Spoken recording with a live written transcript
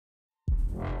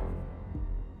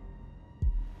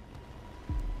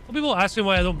When people ask me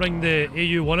why I don't bring the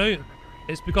AU-1 out,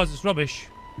 it's because it's rubbish.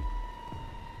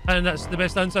 And that's the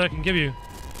best answer I can give you.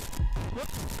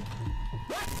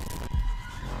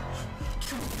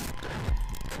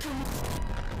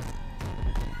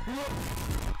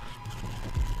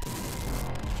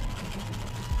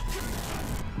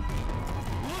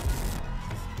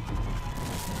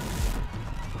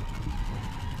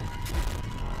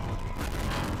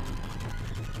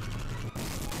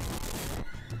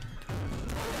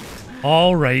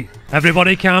 Alright,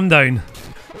 everybody calm down.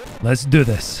 Let's do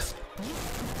this.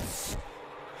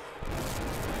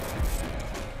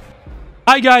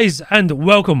 Hi guys, and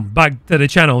welcome back to the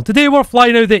channel. Today we're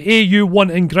flying out the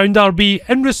AU-1 in ground RB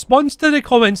in response to the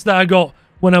comments that I got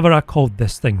whenever I called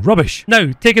this thing rubbish.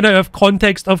 Now, taken out of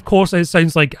context, of course, it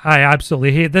sounds like I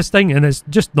absolutely hate this thing, and it's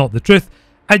just not the truth.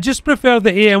 I just prefer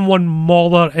the AM1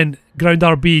 Mauler in ground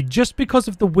RB just because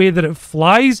of the way that it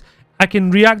flies. I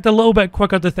can react a little bit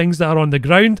quicker to things that are on the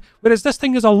ground, whereas this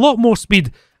thing has a lot more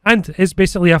speed and is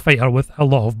basically a fighter with a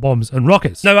lot of bombs and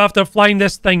rockets. Now, after flying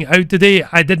this thing out today,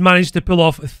 I did manage to pull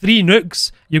off 3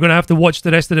 nukes. You're going to have to watch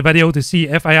the rest of the video to see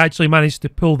if I actually managed to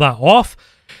pull that off.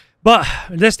 But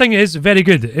this thing is very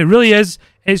good. It really is.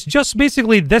 It's just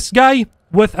basically this guy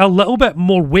with a little bit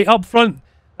more weight up front.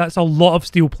 That's a lot of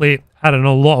steel plate adding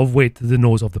a lot of weight to the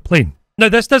nose of the plane. Now,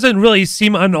 this doesn't really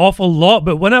seem an awful lot,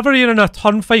 but whenever you're in a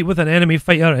turn fight with an enemy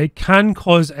fighter, it can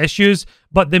cause issues.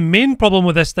 But the main problem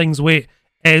with this thing's weight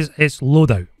is its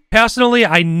loadout. Personally,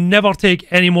 I never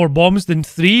take any more bombs than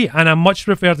 3, and I much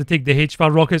prefer to take the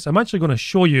HVAR rockets. I'm actually going to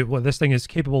show you what this thing is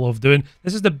capable of doing.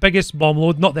 This is the biggest bomb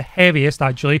load, not the heaviest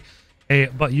actually,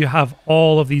 but you have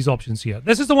all of these options here.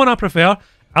 This is the one I prefer.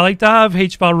 I like to have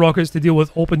HVAR rockets to deal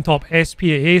with open top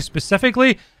SPA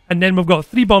specifically. And then we've got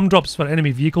 3 bomb drops for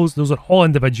enemy vehicles. Those are all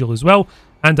individual as well.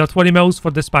 And our 20 mils for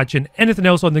dispatching anything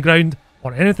else on the ground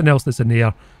or anything else that's in the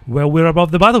air while we're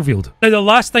above the battlefield. Now, the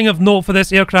last thing of note for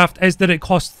this aircraft is that it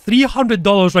costs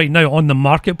 $300 right now on the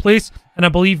marketplace. And I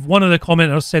believe one of the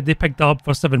commenters said they picked it up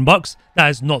for $7. That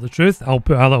is not the truth. I'll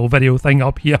put a little video thing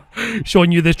up here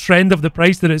showing you the trend of the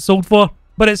price that it sold for.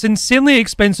 But it's insanely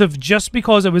expensive just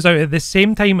because it was out at the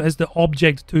same time as the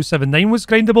Object 279 was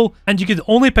grindable, and you could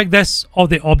only pick this or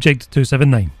the Object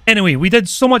 279. Anyway, we did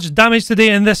so much damage today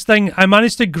in this thing, I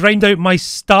managed to grind out my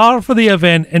star for the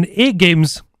event in 8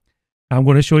 games. I'm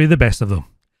going to show you the best of them.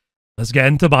 Let's get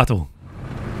into battle.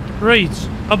 Right,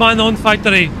 Abandoned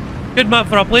Factory. Good map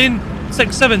for a plane.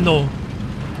 6-7 though.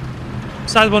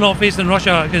 Sad we're not facing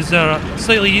Russia because they're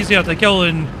slightly easier to kill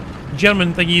than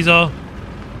German thingies are.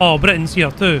 Oh, Britain's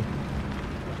here too.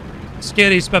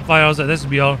 Scary Spitfires at this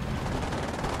BR.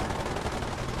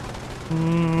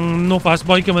 No fast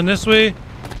boy coming this way.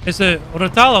 It's a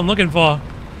Rotal I'm looking for.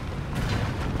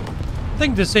 I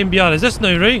think the same BR as this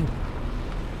now, right?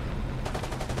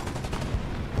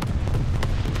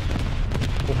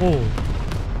 Oh,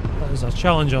 that is a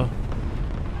Challenger.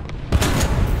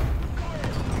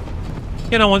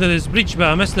 Kinda wanted this breach, but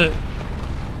I missed it.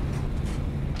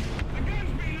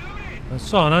 I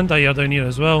saw an anti-air down here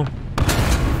as well.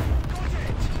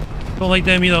 Don't like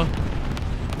them either.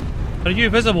 Are you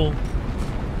visible?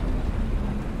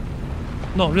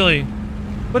 Not really.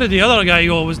 Where did the other guy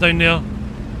go? Was down there.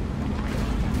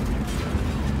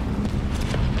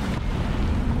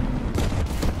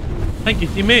 Thank you,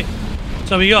 teammate.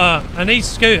 So we got a nice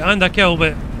scout and a kill,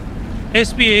 but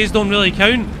SPAs don't really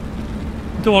count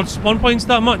towards spawn points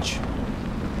that much,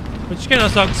 which kind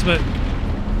of sucks, but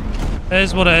it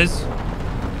is what it is.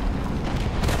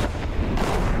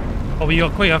 Oh, we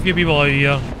got quite a few people out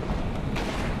here.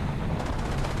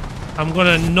 I'm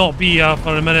gonna not be here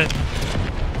for a minute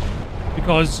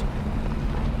because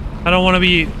I don't want to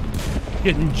be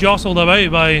getting jostled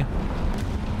about by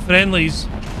friendlies.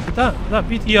 But that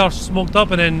BTR smoked up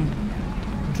and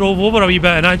then drove over a wee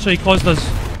bit and actually caused us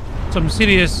some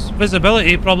serious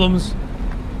visibility problems.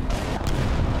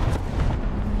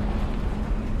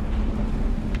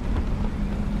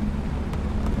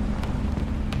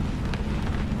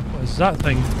 That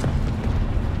thing.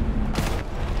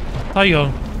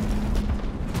 Tiger.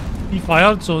 He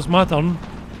fired, so it's my turn.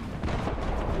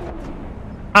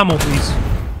 Ammo, please.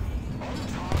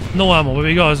 No ammo, but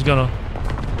we got his gunner.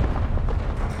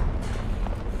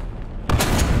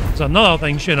 There's another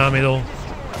thing shooting at me though.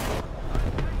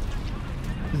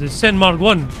 It's the Sen Mark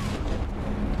 1.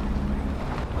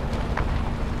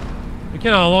 We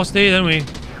kinda lost A, didn't we?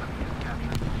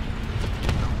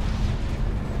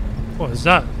 What is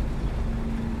that?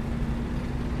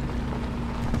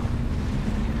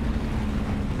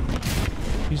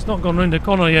 He's not gone round the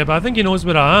corner yet, but I think he knows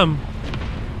where I am.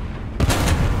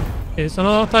 It's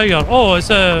another Tiger. Oh, it's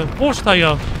a Force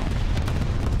Tiger.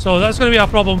 So that's going to be a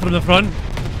problem from the front.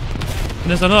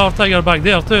 And there's another tiger back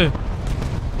there too.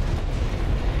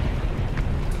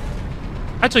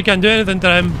 Actually can't do anything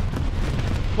to him.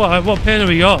 What pen have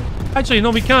we got? Actually, no,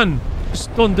 we can.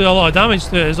 Just don't do a lot of damage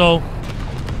to it is all.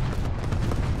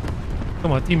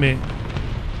 Come on, teammate.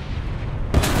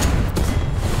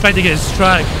 Trying to get his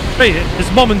track. Right, it's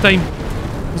bombing time.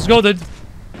 It's godded.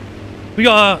 We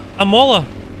got a mauler.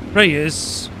 Right,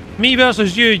 it's me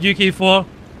versus you, UK4.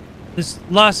 This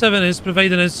last 7 is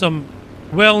providing us some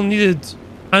well-needed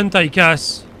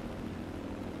anti-gas.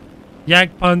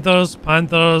 Yak Panthers,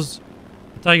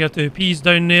 Tiger 2P's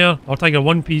down there. Or Tiger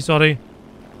 1P, sorry.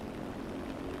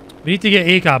 We need to get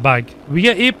ACAP back. If we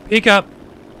get ACAP,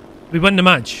 we win the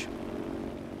match.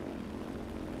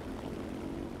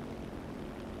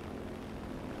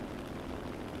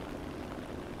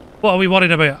 What are we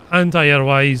worried about anti-air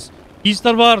wise?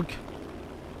 Easter work?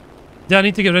 Do I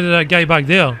need to get rid of that guy back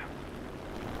there?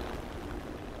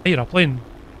 Hey, you're a plane.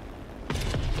 Oh,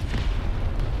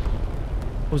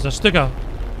 there's a sticker.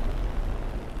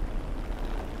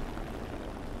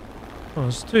 Oh,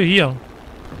 there's 2 here.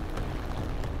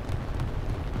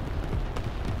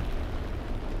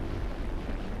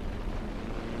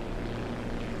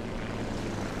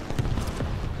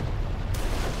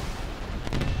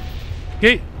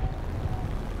 Okay.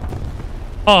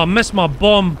 Oh, I missed my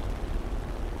bomb.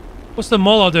 What's the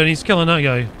mauler doing? He's killing that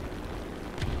guy.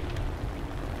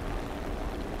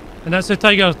 And that's the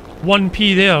Tiger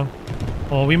 1P there.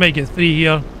 Oh, we might get 3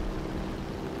 here.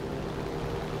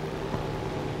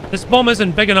 This bomb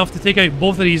isn't big enough to take out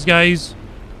both of these guys.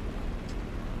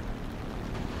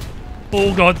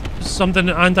 Oh god, something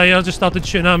anti-air just started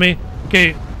shooting at me.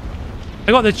 Okay.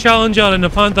 I got the Challenger and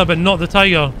the Panther, but not the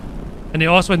Tiger. And the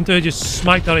Oswin 2 just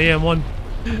smacked our AM1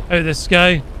 out of the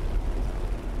sky.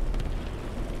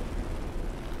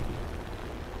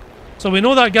 So we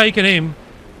know that guy can aim.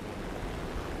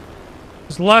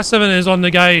 This last 7 is on the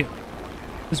guy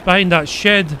that's behind that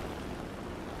shed.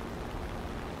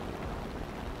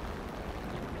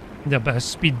 Need a bit of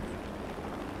speed.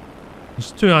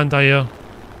 There's 2 anti-air.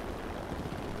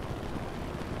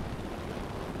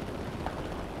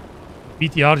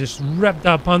 BTR just ripped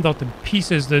that Panther to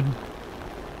pieces, dude.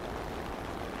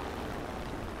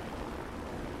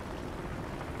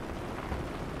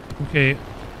 Okay.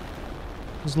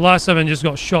 This last 7 just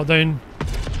got shot down.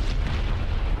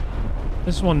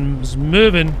 This one's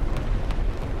moving.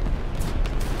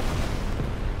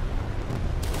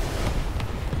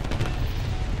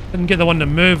 Didn't get the one that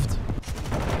moved.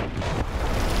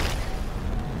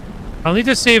 I'll need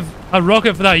to save a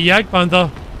rocket for that Yak Panther.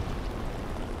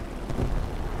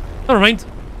 Never mind.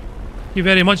 Thank you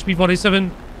very much,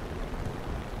 P47.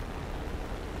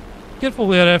 Careful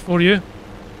there, F4U.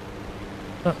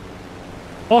 That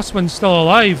Osman's still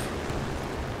alive.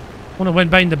 One that went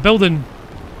behind the building.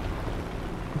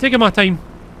 I'm taking my time.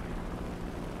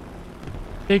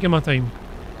 Taking my time.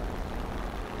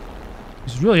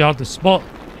 It's really hard to spot.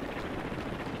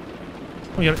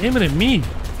 Oh, you're aiming at me.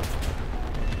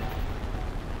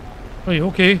 Right,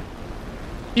 okay.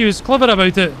 He was clever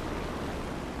about it.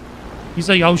 He's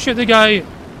like, I'll shoot the guy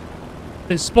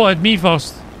that spotted me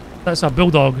first. That's a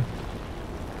bulldog.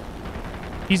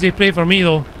 Easy prey for me,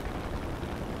 though.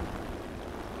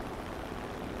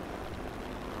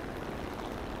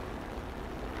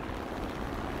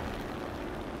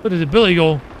 Where did the bully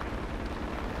go?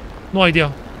 No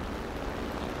idea.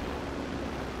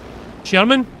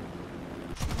 Sherman?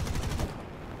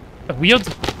 Bit weird.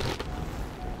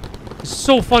 It's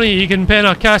so funny you can pen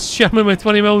a cast Sherman with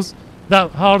 20 mils that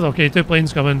hard. Okay, 2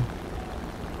 planes coming.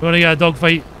 We're gonna get a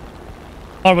dogfight.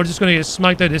 Or we're just gonna get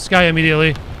smacked out of the sky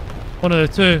immediately. One of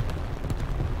the 2.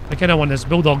 I kinda want this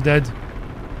bulldog dead.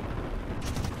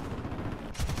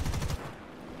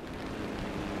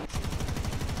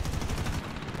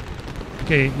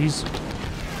 Okay, he's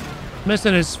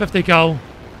missing his 50 cal.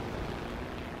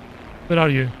 Where are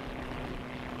you?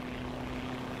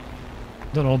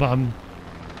 Don't know, but I'm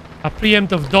a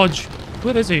preemptive dodge.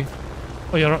 Where is he?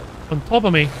 Oh, you're on top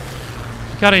of me.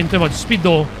 You're carrying too much speed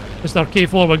though, Mr.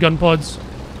 K4 with gun pods.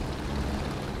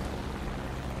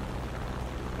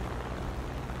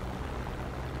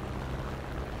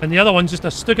 And the other one's just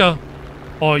a sticker.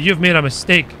 Oh, you've made a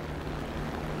mistake.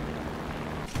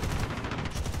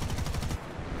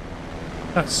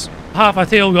 That's half a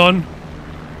tail gone.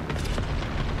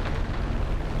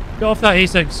 Get off that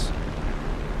A6.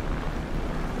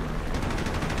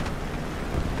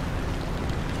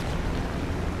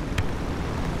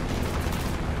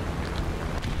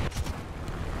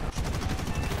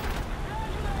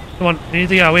 Come on, we need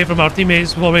to get away from our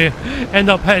teammates before we end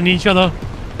up hitting each other.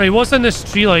 Right, what's in this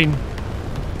tree line?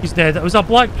 He's dead. It was a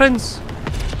black prince.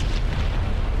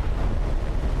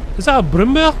 Is that a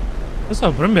broom bear? That's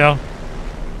a broom bear.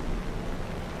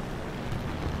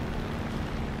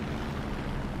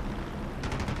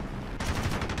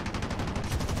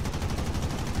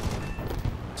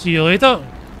 See you later.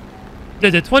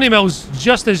 Dude, the 20 mil's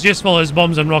just as useful as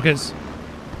bombs and rockets.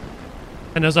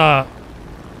 And there's a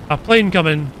plane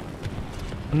coming.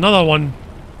 Another one.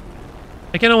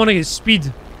 I kind of want to get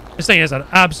speed. This thing is an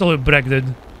absolute brick,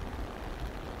 dude.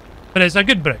 But it's a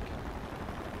good brick.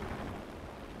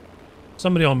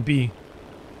 Somebody on B.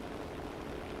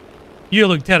 You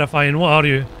look terrifying. What are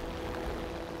you?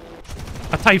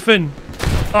 A typhoon.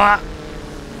 Ah!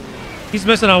 He's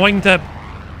missing a wingtip.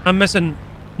 I'm missing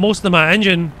most of my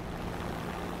engine.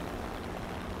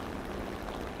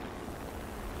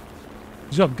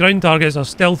 He's got ground targets or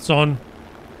stealths on.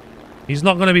 He's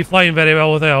not going to be flying very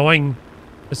well without a wing.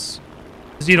 This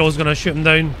Zero's going to shoot him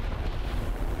down.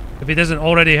 If he doesn't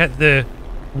already hit the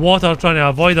water trying to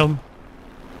avoid him.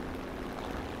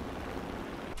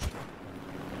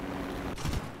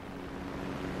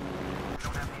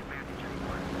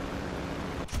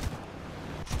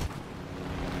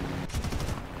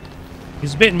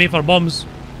 He's baiting me for bombs.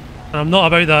 And I'm not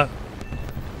about that.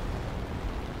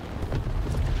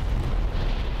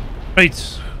 Right.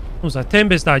 It was a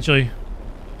Tempest actually.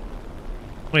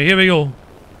 Right, here we go.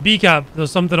 B cap.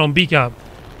 There's something on B cap.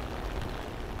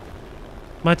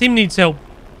 My team needs help.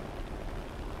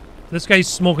 This guy's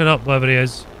smoking up wherever he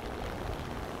is.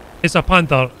 It's a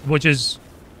Panther, which is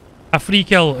a free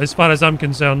kill as far as I'm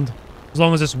concerned. As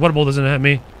long as this Wurble doesn't hit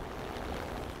me.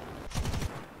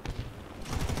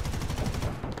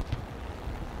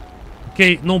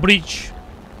 Okay, no breach.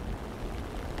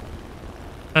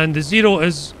 And the Zero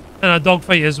is in a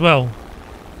dogfight as well.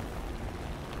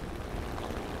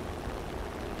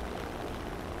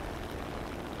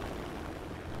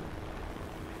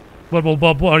 Wurble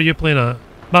Bob, what are you playing at?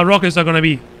 My rockets are going to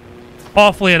be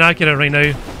awfully inaccurate right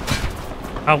now.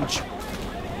 Ouch.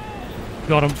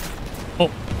 Got him.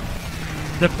 Oh.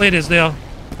 The plane is there.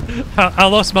 I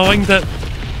lost my wingtip.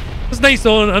 It's nice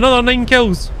though, another 9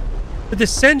 kills. Did the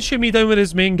Descent shoot me down with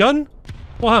his main gun?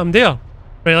 What happened there?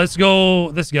 Right, let's go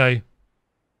this guy.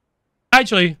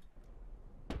 Actually,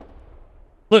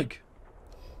 look.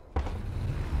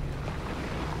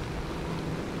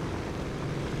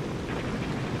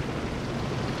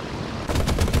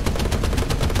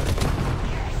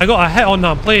 I got a hit on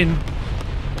that plane.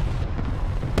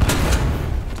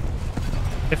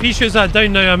 If he shoots that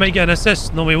down now, I might get an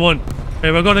assist. No, we won't.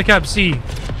 Right, we're going to cap C.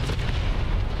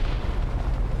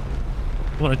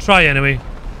 I want to try anyway.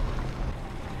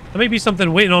 There might be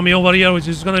something waiting on me over here, which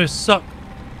is going to suck.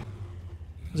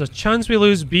 There's a chance we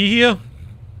lose B here.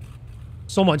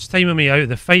 So much timing me out of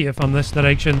the fight if I'm this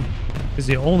direction is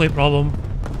the only problem.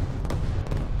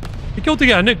 Be cool to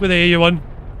get a nuke with the AU1.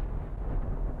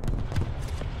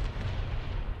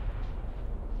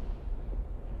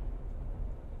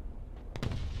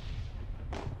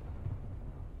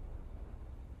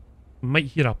 Might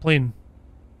hear a plane.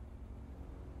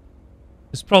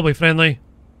 It's probably friendly.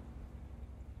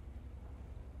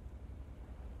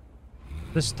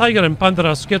 This Tiger and Panther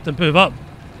are scared to move up.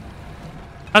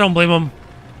 I don't blame them.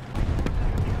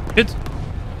 Good.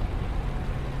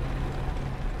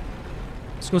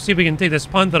 Let's go see if we can take this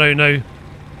Panther out now.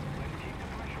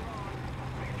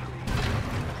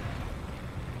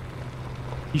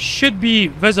 He should be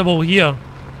visible here.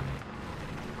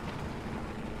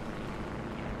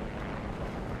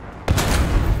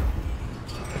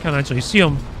 I can't actually see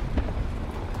him.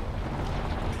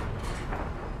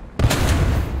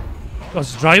 Got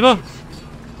his driver.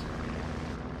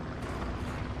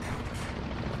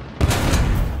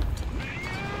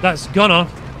 That's Gunner.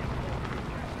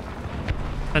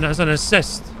 And that's an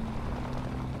assist.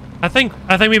 I think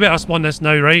we better spawn this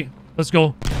now, right? Let's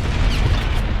go.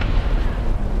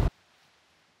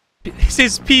 It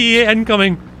says PE8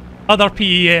 incoming. Other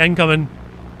PE8 incoming.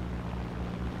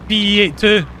 PE8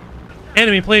 too.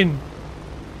 Enemy plane.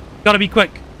 Gotta be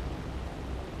quick.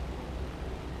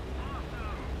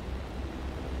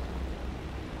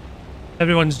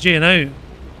 Everyone's J'ing out.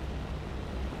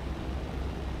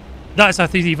 That's a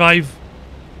 335.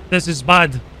 This is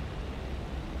bad.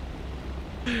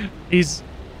 He's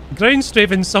ground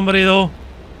strafing somebody though.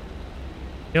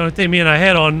 You want to take me in a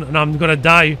head on and I'm gonna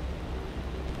die.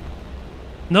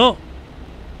 No.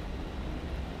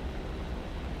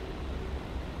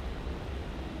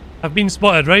 I've been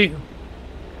spotted, right?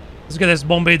 Let's get this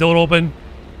Bombay door open.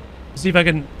 See if I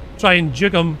can try and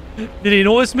juke him. Did he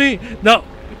notice me? No.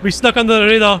 We stuck under the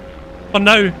radar for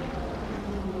now.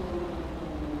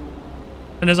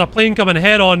 And there's a plane coming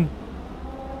head on.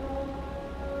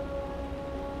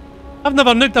 I've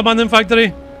never nuked abandoned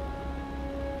factory.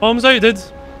 Bombs out, dude.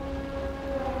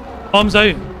 Bombs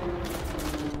out.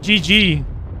 GG.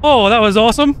 Oh, that was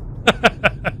awesome.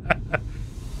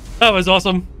 That was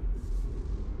awesome.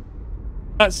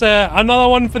 That's another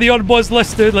one for the odd boss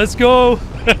list, dude. Let's go.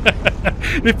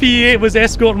 The P8 was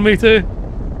escorting me too.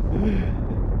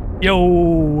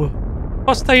 Yo.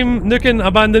 First time nuking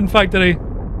abandoned factory.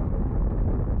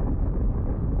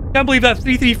 Can't believe that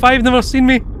 335 never seen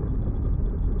me.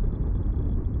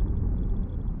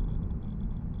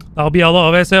 That'll be a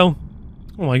lot of SL.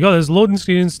 Oh my god, this loading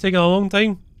screen is taking a long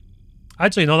time.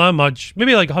 Actually, not that much.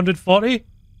 Maybe like 140?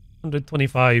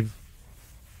 125.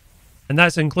 And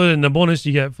that's including the bonus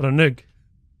you get for a nuke.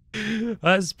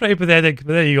 That's pretty pathetic,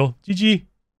 but there you go. GG.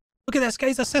 Look at this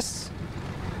guy's assists.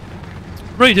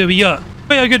 Right, here we got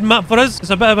quite a good map for us. It's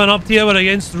a bit of an up tier. We're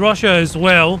against Russia as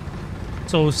well.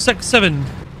 So 6-7.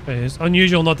 It's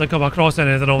unusual not to come across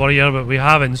anything over here, but we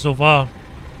haven't so far.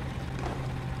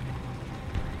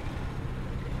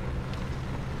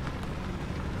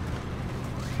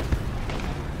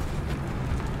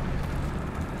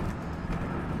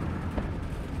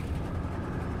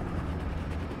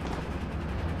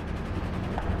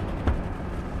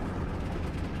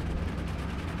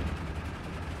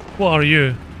 What are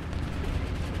you?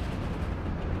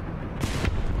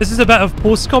 This is a bit of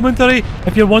post-commentary.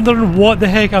 If you're wondering what the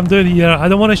heck I'm doing here, I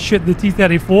don't want to shoot the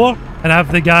T-34 and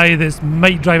have the guy that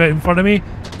might drive out in front of me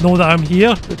know that I'm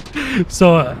here.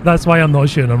 So that's why I'm not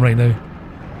shooting him right now.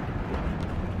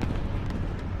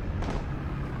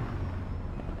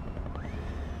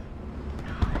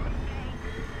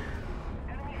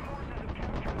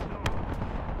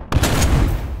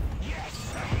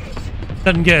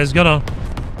 Didn't get his gunner.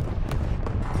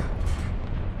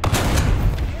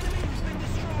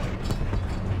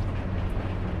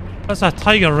 That's a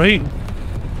Tiger, right?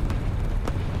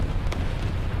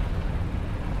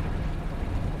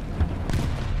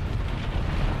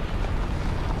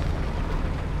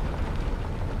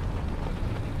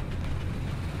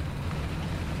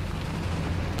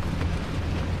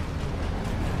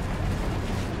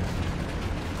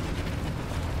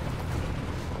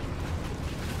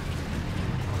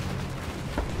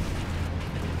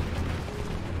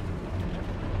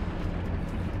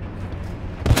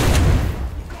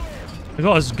 I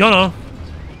got his gunner.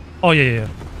 Oh, yeah.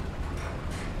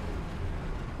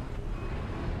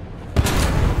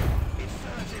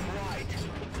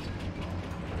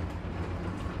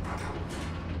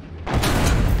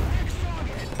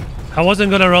 I wasn't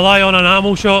going to rely on an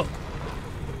ammo shot.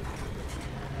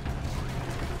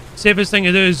 Safest thing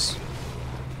to do is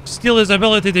steal his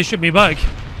ability to shoot me back.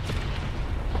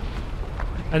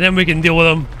 And then we can deal with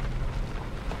him.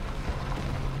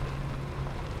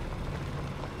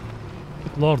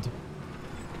 Good lord.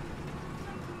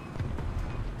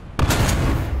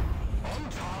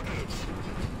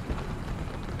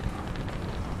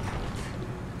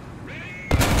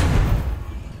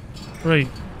 Right.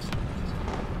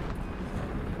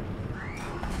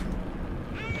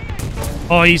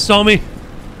 Oh, he saw me.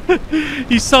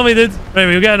 He saw me, dude. Right,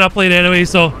 we're getting a plane anyway,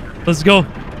 so let's go.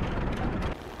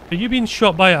 Are you being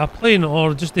shot by a plane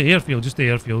or just the airfield? Just the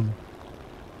airfield.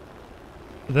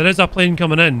 There is a plane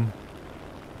coming in,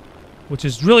 which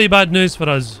is really bad news for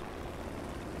us.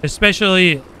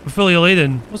 Especially fully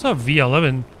laden. What's that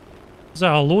V11? Is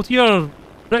that a low tier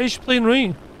British plane,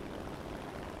 right?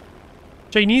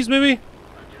 Chinese, maybe?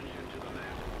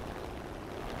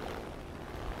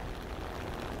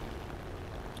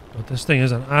 But this thing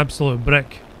is an absolute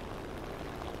brick.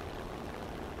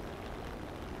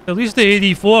 At least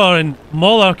the AD4 and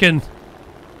Mauler can,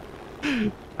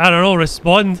 I don't know,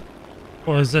 respond.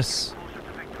 What is this?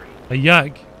 A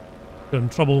yak? You're in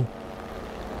trouble.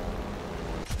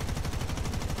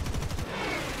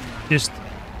 Just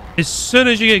as soon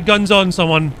as you get guns on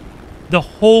someone, the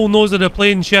whole nose of the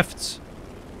plane shifts.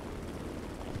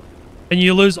 And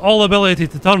you lose all ability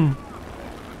to turn.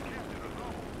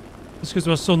 Just because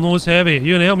we're so nose heavy.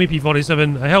 You gonna help me,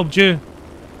 P47? I helped you.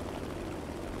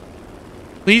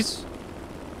 Please?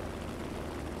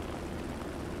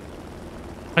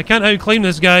 I can't outclimb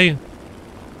this guy.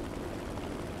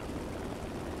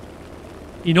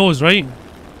 He knows, right?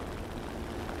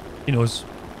 He knows.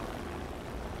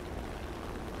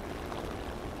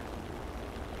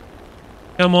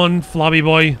 Come on, flabby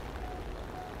boy.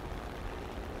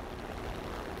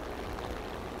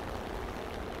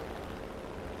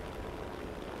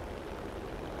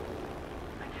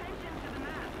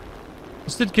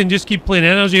 This dude can just keep playing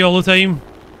energy all the time.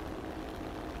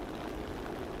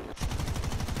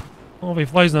 Oh, if he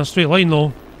flies in a straight line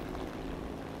though.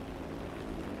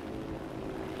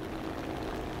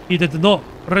 He did not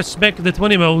respect the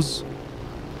 20 mils.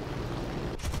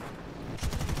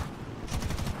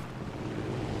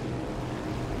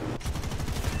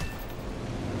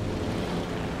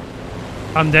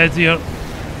 I'm dead here.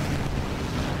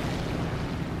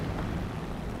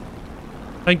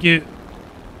 Thank you.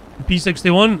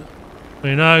 P61.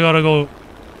 Right, now I gotta go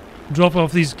drop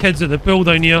off these kids at the pool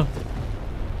down here.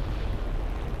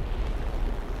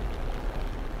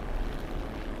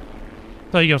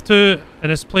 Tiger 2,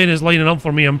 and this plane is lining up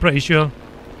for me, I'm pretty sure.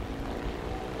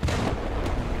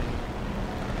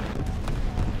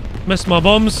 Missed my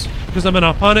bombs because I'm in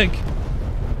a panic.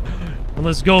 And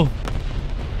let's go.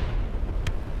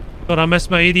 God, I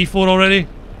missed my AD4 already.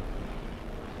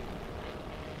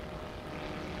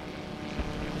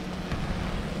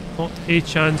 Not a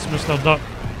chance, Mr. Duck.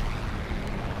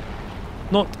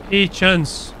 Not a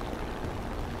chance.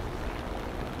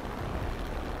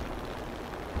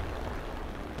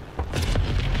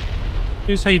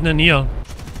 Who's hiding in here?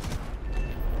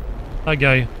 That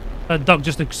guy. That duck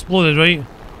just exploded, right?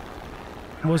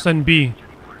 What's in B?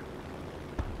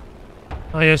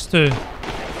 IS-2.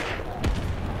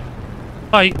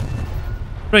 Hi.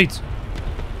 Right.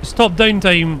 It's top down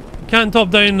time. Can't top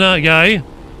down that guy.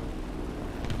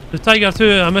 The Tiger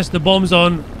 2 I missed the bombs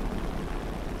on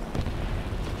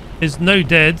is now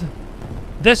dead.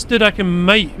 This dude I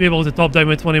might be able to top down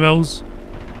with 20 mils.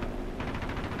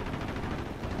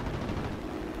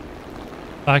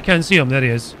 I can't see him. There he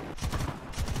is.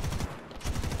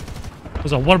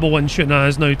 There's a Warble one shooting at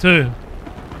us now too.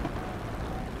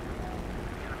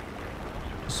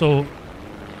 So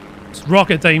it's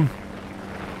rocket time.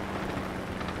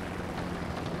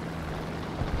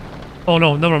 Oh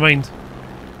no, never mind.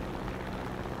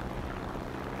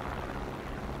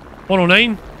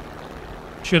 109?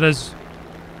 Sure is.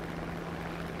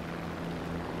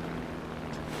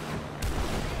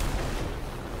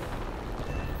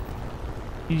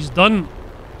 He's done.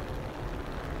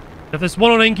 If this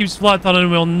 109 keeps flat turning,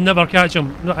 we'll never catch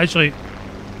him. No, actually.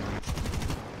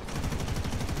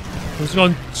 It's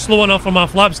gone slow enough for my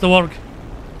flaps to work.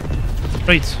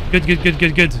 Right. Good, good, good,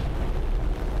 good, good.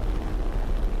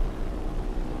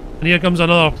 And here comes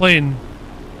another plane.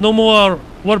 No more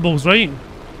Warbles, right?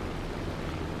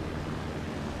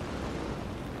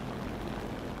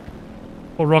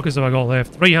 What rockets have I got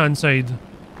left? Right hand side.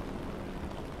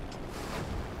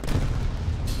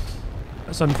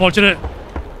 That's unfortunate.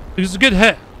 It was a good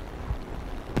hit.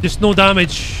 Just no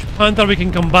damage. Panther we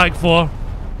can come back for.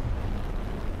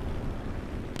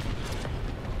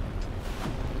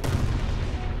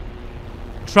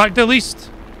 Tracked at least.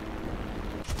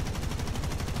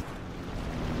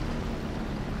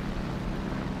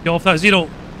 Get off that zero.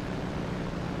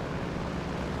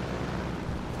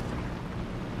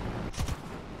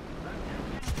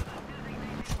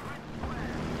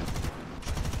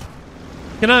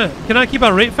 Can I keep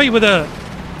a rate fight with a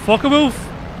Focke-Wulf?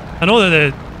 I know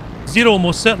that the zero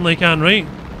most certainly can, right?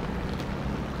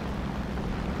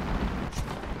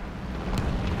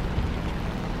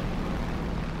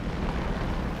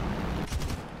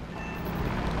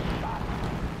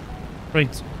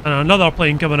 Right, and another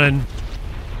plane coming in.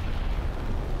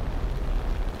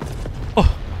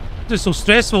 Oh, this is so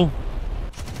stressful.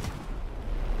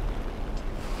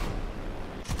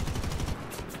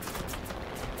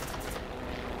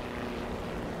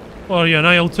 What are you, an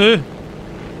IL-2?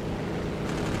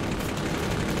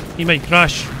 He might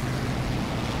crash.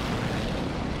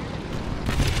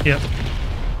 Yep.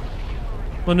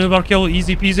 Maneuver kill,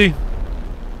 easy peasy.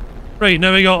 Right,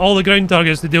 now we got all the ground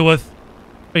targets to deal with.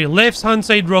 Right, left hand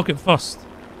side rocket first.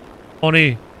 On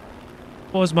A.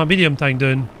 What is my medium tank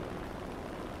doing?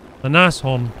 A NAS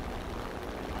horn.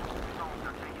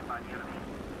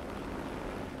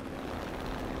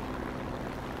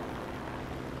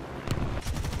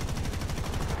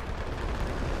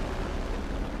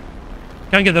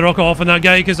 Can't get the rocket off on that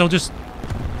guy because I'll just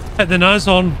hit the NAS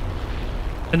horn.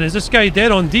 And is this guy dead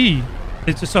on D?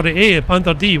 It's just, sorry, A,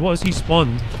 Panther D. What has he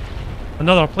spawned?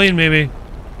 Another plane maybe.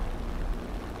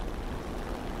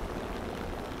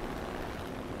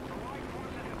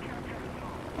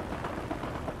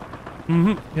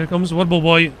 Here comes Warble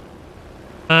Boy.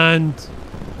 And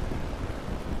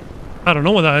I don't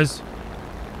know what that is.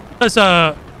 That's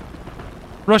a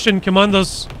Russian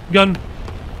commander's gun.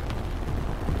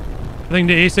 I think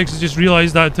the A6 has just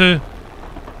realised that too.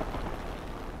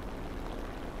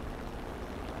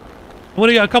 I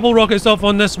want to get a couple rockets off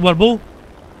on this Warble. And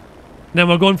then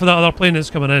we're going for that other plane that's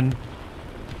coming in.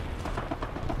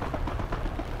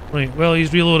 Right, well,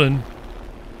 he's reloading.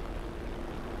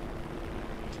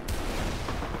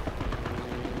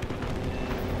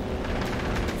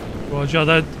 Roger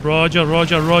that. Roger,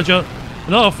 roger, roger.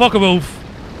 Another fucker wolf.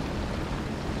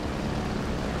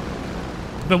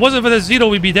 If it wasn't for this zero,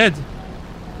 we'd be dead.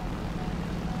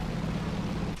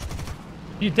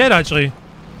 You're dead, actually.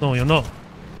 No, you're not.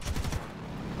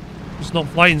 It's not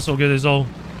flying so good as all.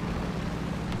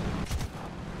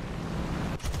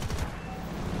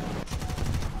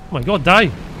 Oh my god, die.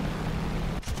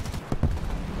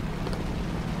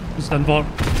 Stand for.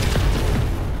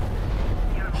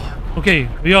 Okay,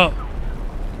 we got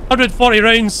 140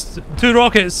 rounds, 2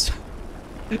 rockets.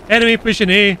 Enemy pushing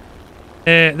A.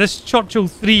 This Churchill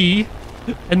 3,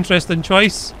 interesting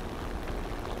choice,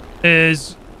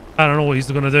 is... I don't know what he's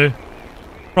going to do.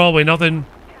 Probably nothing.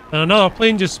 And another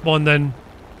plane just spawned in.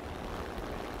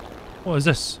 What is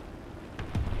this?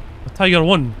 A Tiger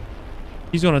 1.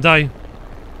 He's going to die.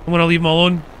 I'm going to leave him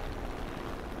alone.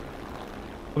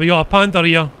 We got a Panther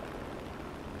here.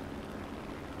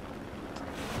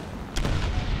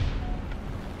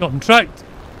 Got him tracked.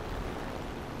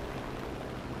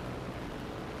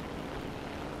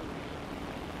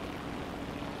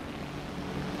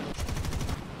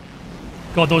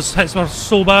 God, those hits were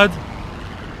so bad.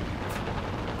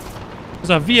 There's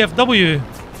a VFW.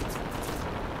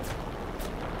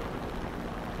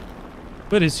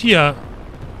 Where is he at?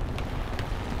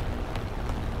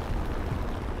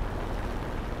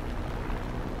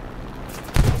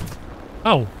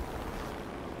 Ow.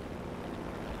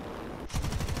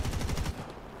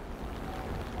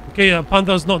 Okay, that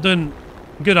Panther's not doing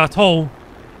good at all.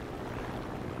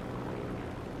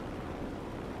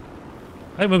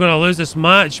 I think we're going to lose this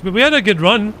match, but we had a good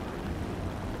run.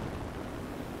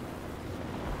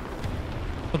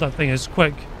 Oh, that thing is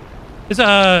quick. Is it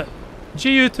a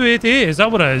GU-288? Is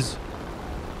that what it is?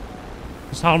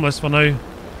 It's harmless for now.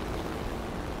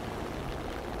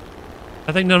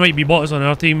 I think there might be bots on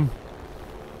our team.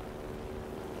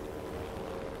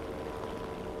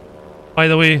 By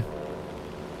the way.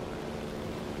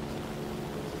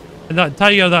 And that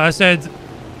Tiger that I said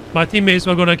my teammates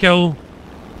were going to kill,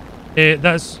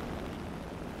 that's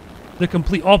the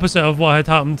complete opposite of what had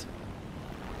happened.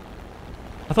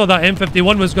 I thought that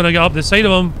M51 was going to get up the side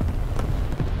of him.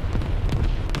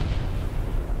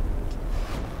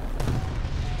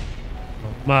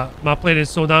 My plane is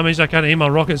so damaged I can't aim my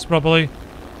rockets properly.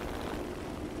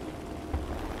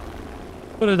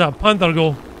 Where did that Panther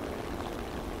go?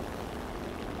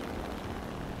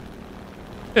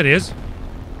 There he is.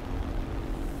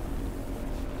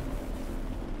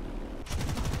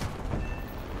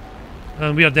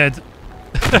 And we are dead.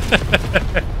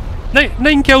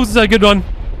 9 kills is a good one.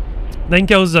 9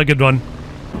 kills is a good one.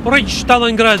 Right,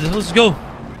 Stalingrad, let's go.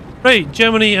 Right,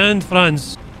 Germany and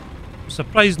France. I'm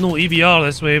surprised no EVR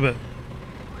this way, but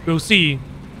we'll see.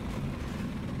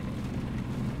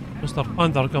 Mr.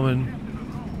 Panther coming.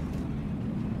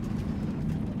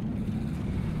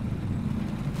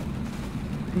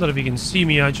 Wonder if he can see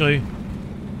me actually.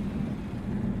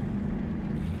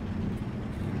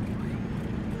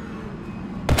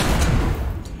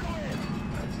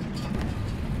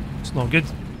 It's not good.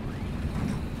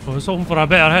 I was hoping for a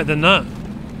better hit than that.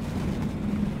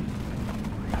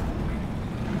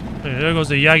 Hey, there goes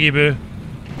the Yagi Boo.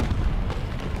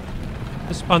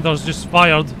 This Panther's just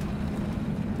fired.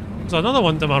 There's another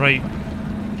one to my right.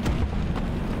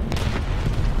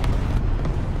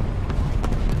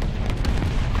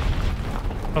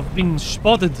 I've been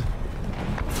spotted.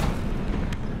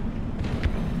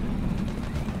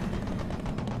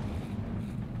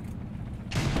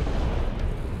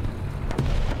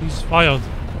 He's fired.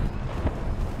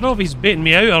 I don't know if he's baiting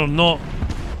me out or not.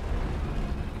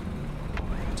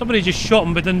 Somebody just shot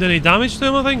him but didn't do any damage to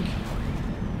him, I think.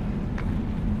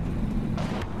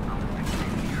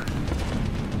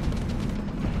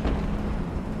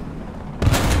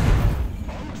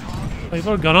 Right,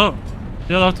 we're gun up.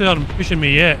 The other two aren't pushing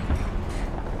me yet.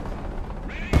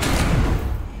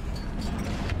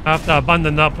 I have to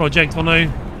abandon that project for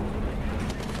now.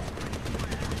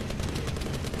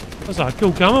 That's a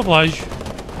cool camouflage.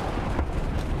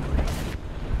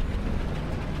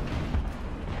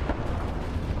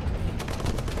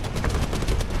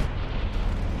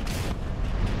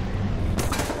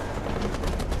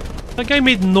 That guy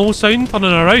made no sound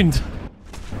turning around.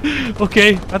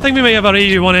 Okay, I think we might have our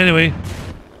AU1 anyway.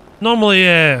 Normally,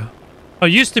 or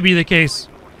used to be the case,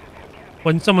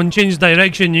 when someone changed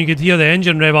direction you could hear the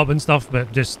engine rev up and stuff,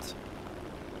 but just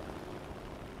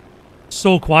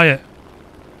so quiet.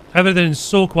 Everything's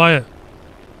so quiet.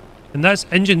 And that's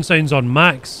engine sounds on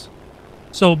max.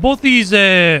 So both these,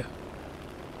 maybe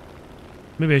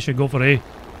I should go for A.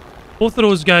 Both of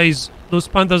those guys, those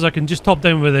Panthers I can just top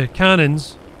down with the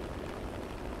cannons.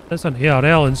 That's an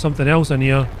ARL and something else in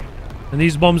here. And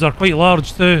these bombs are quite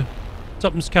large too.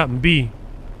 Something's Captain B.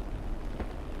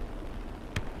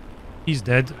 He's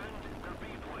dead.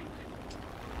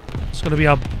 It's gonna be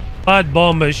a bad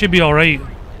bomb, but it should be alright.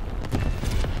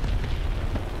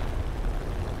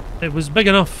 It was big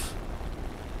enough.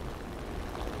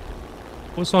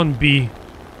 What's on B?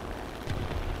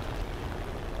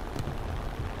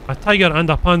 A tiger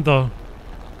and a panther.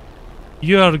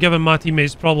 You are giving my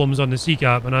teammates problems on the sea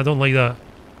cap, and I don't like that.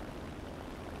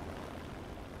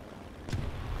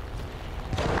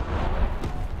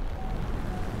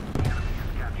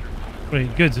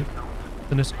 Right, good.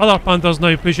 And this other panther's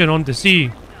now pushing on to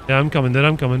sea. Yeah, I'm coming there,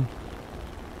 I'm coming.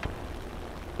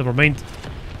 Never mind.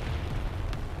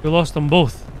 We lost them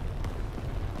both.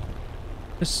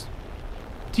 This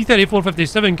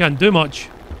T-3457 can't do much.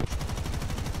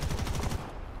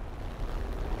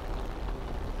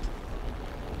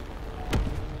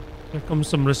 Here comes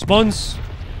some response.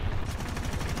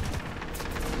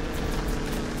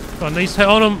 Got a nice hit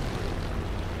on him.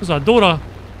 There's a Dora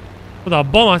with a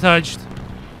bomb attached.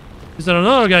 Is there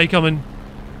another guy coming?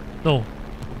 No.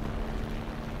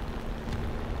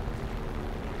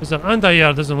 Is there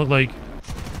anti-air? Doesn't look like.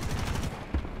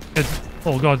 Good.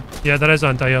 Oh god. Yeah, there is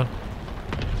anti-air.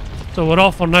 So we're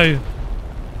off for now.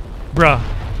 Bruh.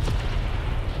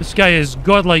 This guy is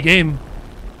godlike aim.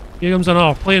 Here comes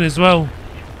another plane as well.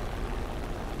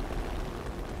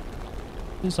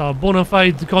 It's a bona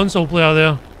fide console player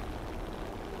there.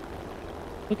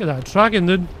 Look at that tracking,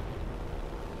 dude.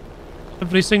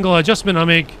 Every single adjustment I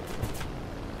make.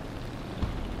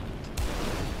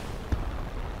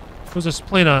 Where's this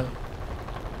plane at?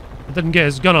 I didn't get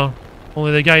his gunner.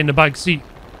 Only the guy in the back seat.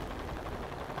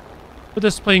 Where'd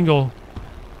this plane go?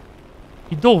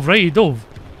 He dove, right? He dove.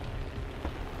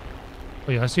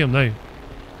 Oh yeah, I see him now.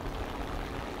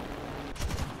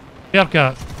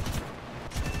 Bearcat.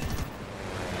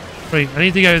 Right, I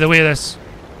need to get out of the way of this.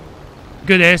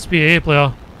 Good SPA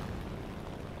player.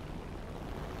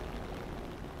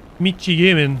 Michi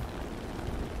Gaming.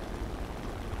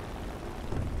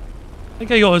 I think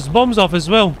I got his bombs off as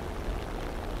well.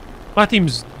 My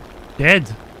team's dead.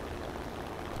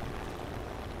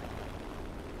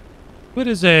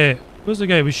 Where's the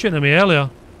guy who was shooting at me earlier?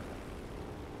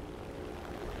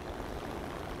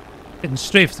 Getting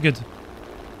strafed, good.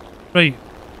 Right.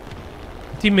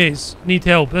 Teammates need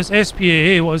help. This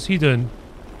SPAA, what is he doing?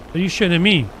 Are you shooting at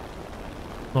me?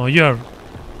 Oh, you're...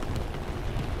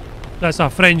 That's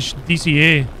a French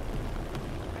DCA.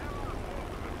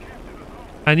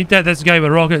 I need to hit this guy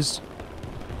with rockets.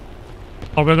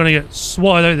 Or we're gonna get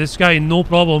swatted out of the sky, no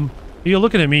problem. Are you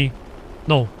looking at me?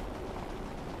 No.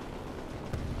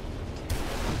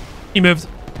 He moved.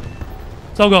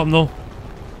 Still got him though.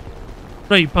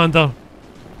 Right, Panther.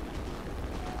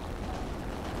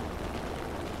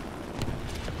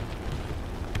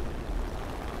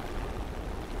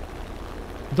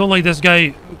 I don't like this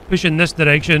guy pushing this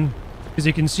direction because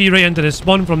he can see right into the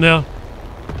spawn from there.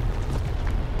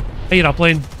 Fire a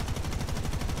plane.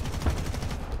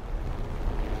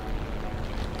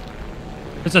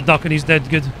 It's a duck and he's dead.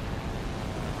 Good.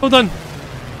 Well done.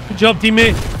 Good job,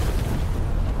 teammate.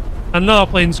 Another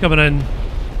plane's coming in.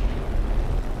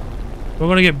 We're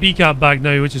going to get B-cap back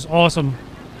now, which is awesome.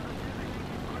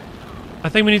 I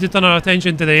think we need to turn our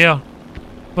attention to the air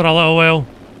for a little while.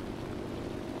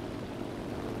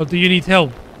 Or do you need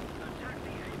help?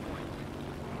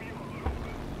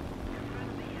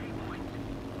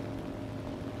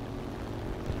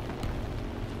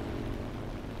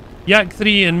 Yak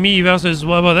 3 and me versus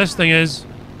whatever this thing is.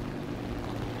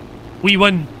 We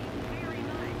win.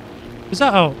 Is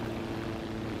that a...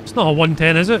 It's not a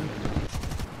 110, is it?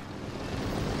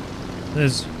 It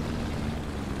is.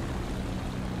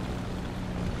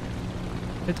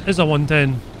 It is a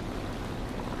 110.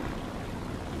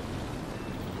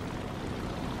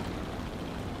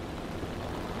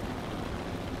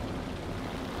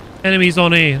 Enemies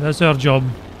on A, that's our job.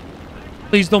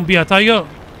 Please don't be a tiger.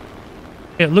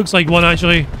 It looks like one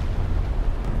actually.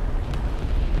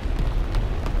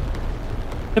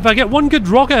 If I get one good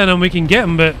rocket in him we can get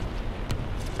him, but...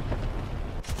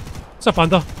 It's a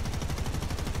panda.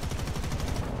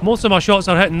 Most of my shots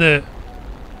are hitting the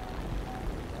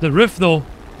roof though,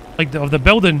 like of the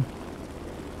building.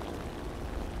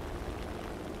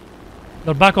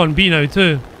 They're back on B now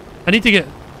too. I need to get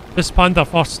this panda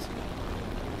first.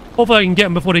 Hopefully I can get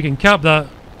him before he can cap that.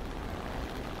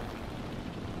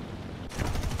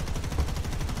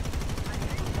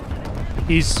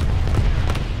 He's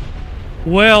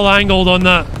well angled on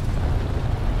that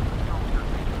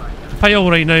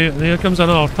pile right now. And here comes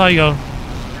another tiger.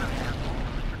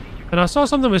 And I saw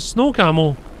something with snow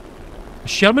camo.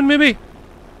 Sherman maybe?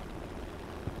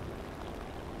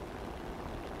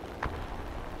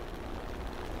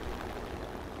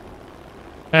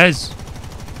 It is.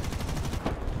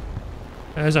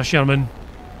 It is a Sherman.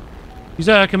 He's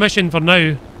out of commission for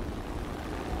now.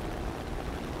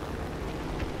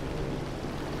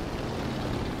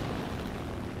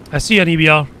 I see an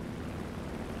EBR.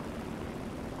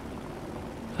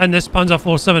 And this Panzer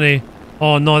 470.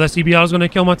 Oh no, this EBR is going to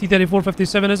kill my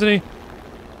T-34-57, isn't he?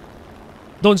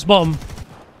 Don't spot him.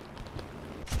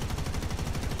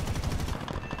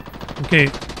 Okay.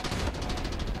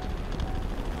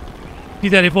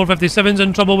 T-34-57's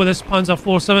in trouble with this Panzer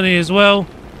 470 as well.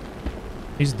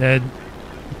 He's dead.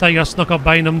 The Tiger snuck up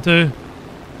behind him too.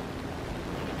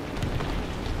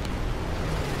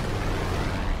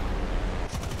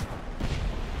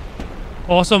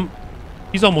 Awesome.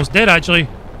 He's almost dead actually.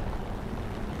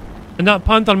 And that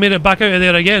Panther made it back out of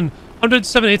there again.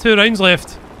 172 rounds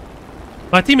left.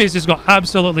 My teammates just got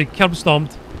absolutely curb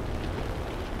stomped.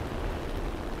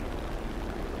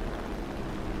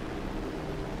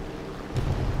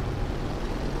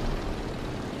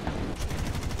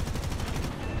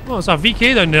 Oh, it's a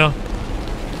VK down there.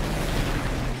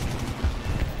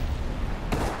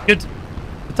 Good.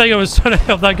 The Tiger was trying to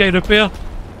help that guy repair.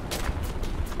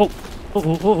 Oh,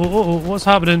 what's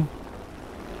happening?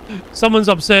 Someone's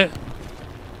upset.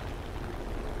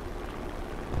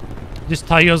 Just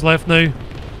Tigers left now.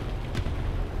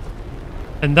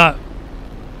 And that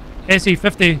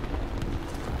SE-50.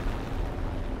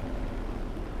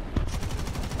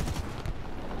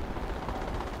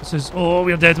 This is... Oh,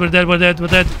 we're dead.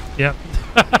 Yeah.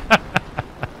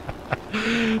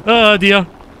 Oh dear.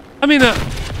 I mean,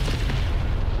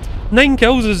 9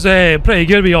 kills is pretty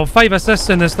good. We got 5 assists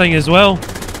in this thing as well.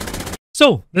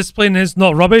 So, this plane is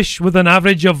not rubbish. With an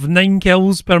average of 9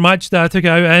 kills per match that I took it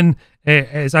out in,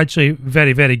 it's actually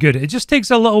very, very good. It just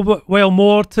takes a little bit while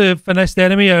more to finesse the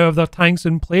enemy out of their tanks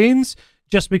and planes,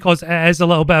 just because it is a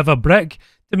little bit of a brick.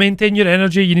 To maintain your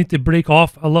energy, you need to break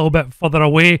off a little bit further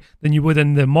away than you would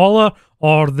in the Mauler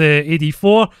or the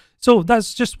AD4. So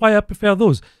that's just why I prefer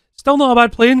those. Still not a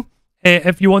bad plane.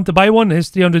 If you want to buy one, it's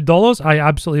 $300. I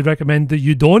absolutely recommend that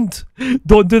you don't.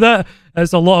 Don't do that.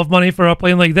 It's a lot of money for a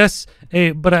plane like this.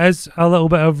 But it is a little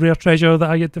bit of rare treasure that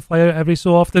I get to fly out every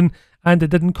so often. And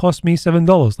it didn't cost me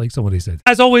 $7, like somebody said.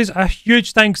 As always, a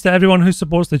huge thanks to everyone who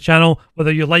supports the channel,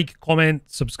 whether you like, comment,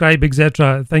 subscribe,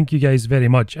 etc. Thank you guys very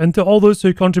much. And to all those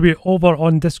who contribute over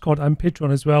on Discord and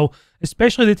Patreon as well,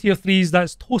 especially the tier 3s,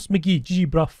 that's Toast McGee, Gigi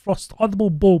Bruh, Frost, Audible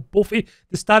Bo, Bofi,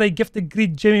 The Starry, Gifted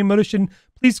Greed, Jamie Marushin,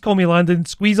 Please Call Me Landon,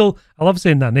 Squeezle, I love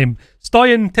saying that name,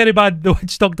 Stoyan, Terrybad, The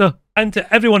Witch Doctor, and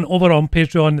to everyone over on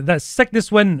Patreon, that's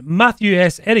Sickness Win, Matthew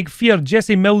S, Eric Fear,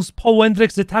 Jesse Mills, Paul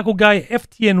Wendricks, The Tackle Guy,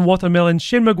 FTN Watermelon,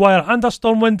 Shane Maguire, Anders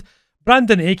Stormwind,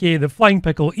 Brandon aka The Flying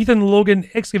Pickle, Ethan Logan,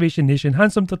 Excavation Nation,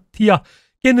 Handsome Tortilla,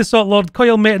 Kane the Salt Lord,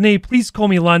 Coil Metany, Please Call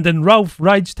Me Landon, Ralph,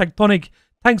 Raj, Tectonic,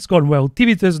 Thanks Gone Well,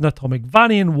 TV2's an Atomic,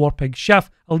 Vanian, Warpig, Chef,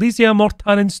 Elysia,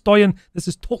 Mortanen, Stoyan, This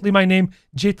Is Totally My Name,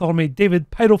 J Torme, David,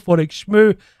 Pyrophoric,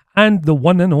 Shmoo, and the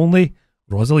one and only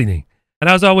Rosalini. And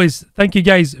as always, thank you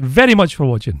guys very much for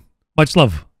watching. Much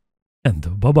love,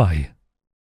 and bye-bye.